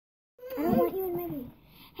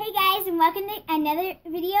Hey guys, and welcome to another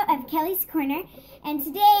video of Kelly's Corner. And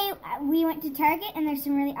today we went to Target and there's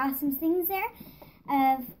some really awesome things there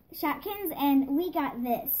of Shopkins, and we got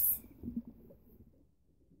this.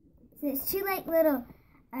 So it's two like little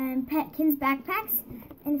Petkins backpacks,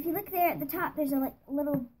 and if you look there at the top, there's a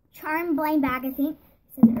little charm blind bag, I think.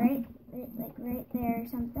 Says it right there or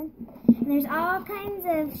something. And there's all kinds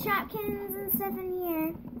of Shopkins and stuff in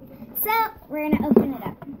here. So we're gonna open it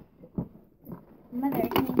up. Mother,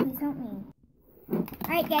 can you please help me?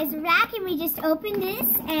 Alright guys, we're back and we just opened this,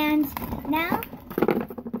 and now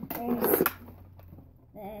there's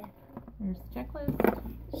the checklist.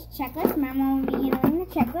 Checklist. Mom will be handling the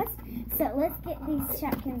checklist. So let's get these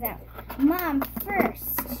Shopkins out. Mom,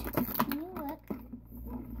 first, can you look?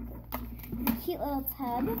 The cute little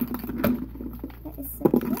tub. That is so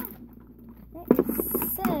cute. That is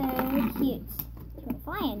so cute. Keep it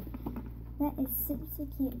flying. That is so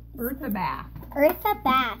cute. Eartha Bath. Eartha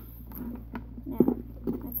Bath. No,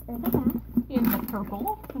 that's Eartha Bath. In the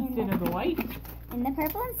purple instead of the white. In the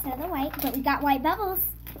purple instead of the white, but we got white bubbles.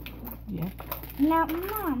 Yeah. Now,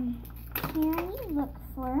 Mom, can you look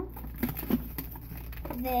for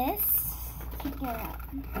this? Check it out.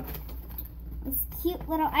 This cute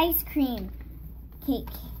little ice cream cake.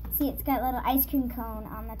 See, it's got a little ice cream cone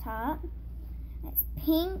on the top. It's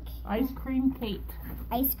pink. Ice cream cake.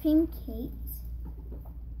 Ice cream cake.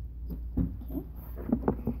 Okay.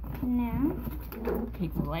 Now.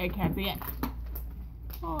 Cake's away. I can't see it.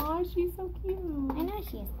 Aw, she's so cute. I know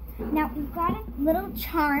she is. Now we've got a little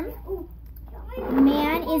charm.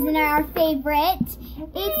 Man, isn't our favorite? It's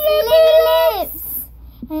Lips,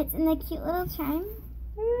 and it's in the cute little charm.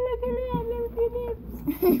 Look at that,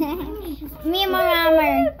 Lips. Me and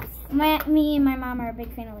my mom are a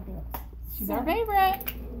big fan of Lippy Lips. She's our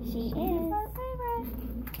favorite. She is our favorite.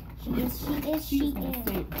 She's gonna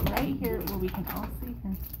stay right here where we can all see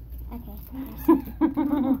her. Okay.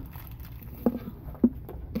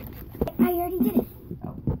 I already did it.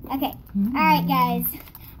 Oh. Okay. All right, guys.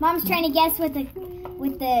 Mom's trying to guess what the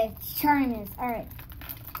charm is. All right.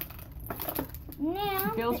 Now.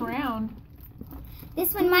 She feels round.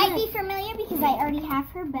 This one might be familiar because I already have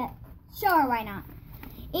her, but sure, why not?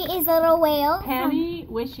 It is a little whale. Penny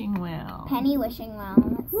Wishing Well. Penny Wishing Well.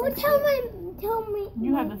 Tell me.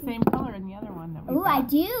 You have the same color in the other one that we got. I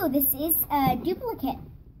do. This is a duplicate.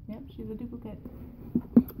 Yep, she's a duplicate.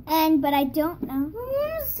 But I don't know.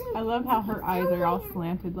 I love how her eyes are all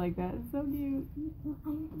slanted like that. It's so cute.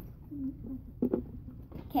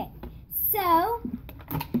 Okay, so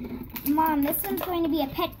Mom, this one's going to be a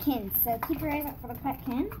Petkin, so keep your eyes out for the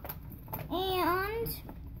Petkin. And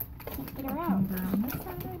can't get her out. On this side, I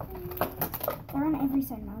think. Or on every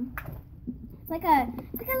side, Mom. It's like a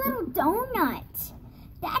little donut.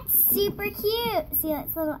 That's super cute. See,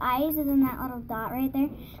 that's little eyes and then that little dot right there.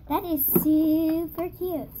 That is super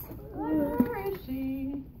cute. Where is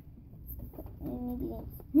she?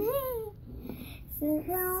 Maybe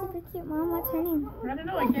super cute. Mom, what's her name? I don't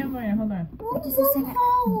know. I can't find it. Hold on. Just a second.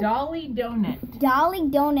 Dolly Donut. Dolly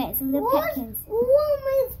Donuts with the Petkins.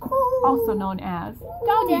 Also known as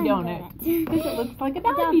Doggy Donut. Because it looks like a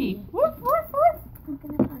doggy. Woof, woof, woof. I'm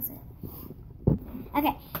going to pause it.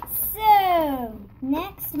 Okay, so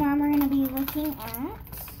next, Mom, we're going to be looking at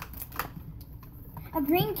a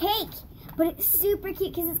green cake. But it's super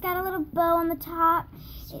cute because it's got a little bow on the top.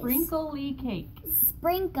 Sprinkly cake.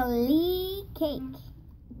 Sprinkly cake.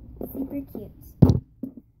 Super cute.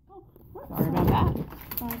 Oh, sorry about that.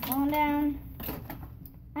 Falling down.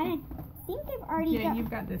 I think I've already got... you've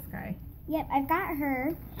got this guy. Yep, I've got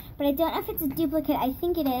her. But I don't know if it's a duplicate. I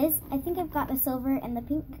think it is. I think I've got the silver and the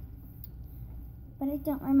pink. But I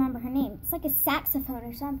don't remember her name. It's like a saxophone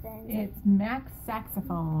or something. It's Max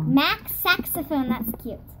Saxophone. Max Saxophone. That's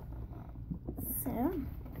cute. So,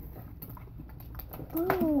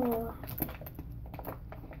 ooh,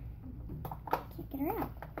 can't get her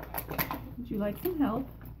out. Would you like some help?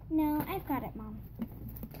 No, I've got it, Mom.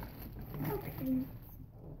 Okay.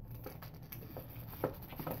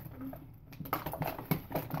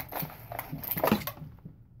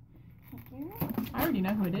 I already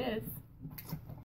know who it is.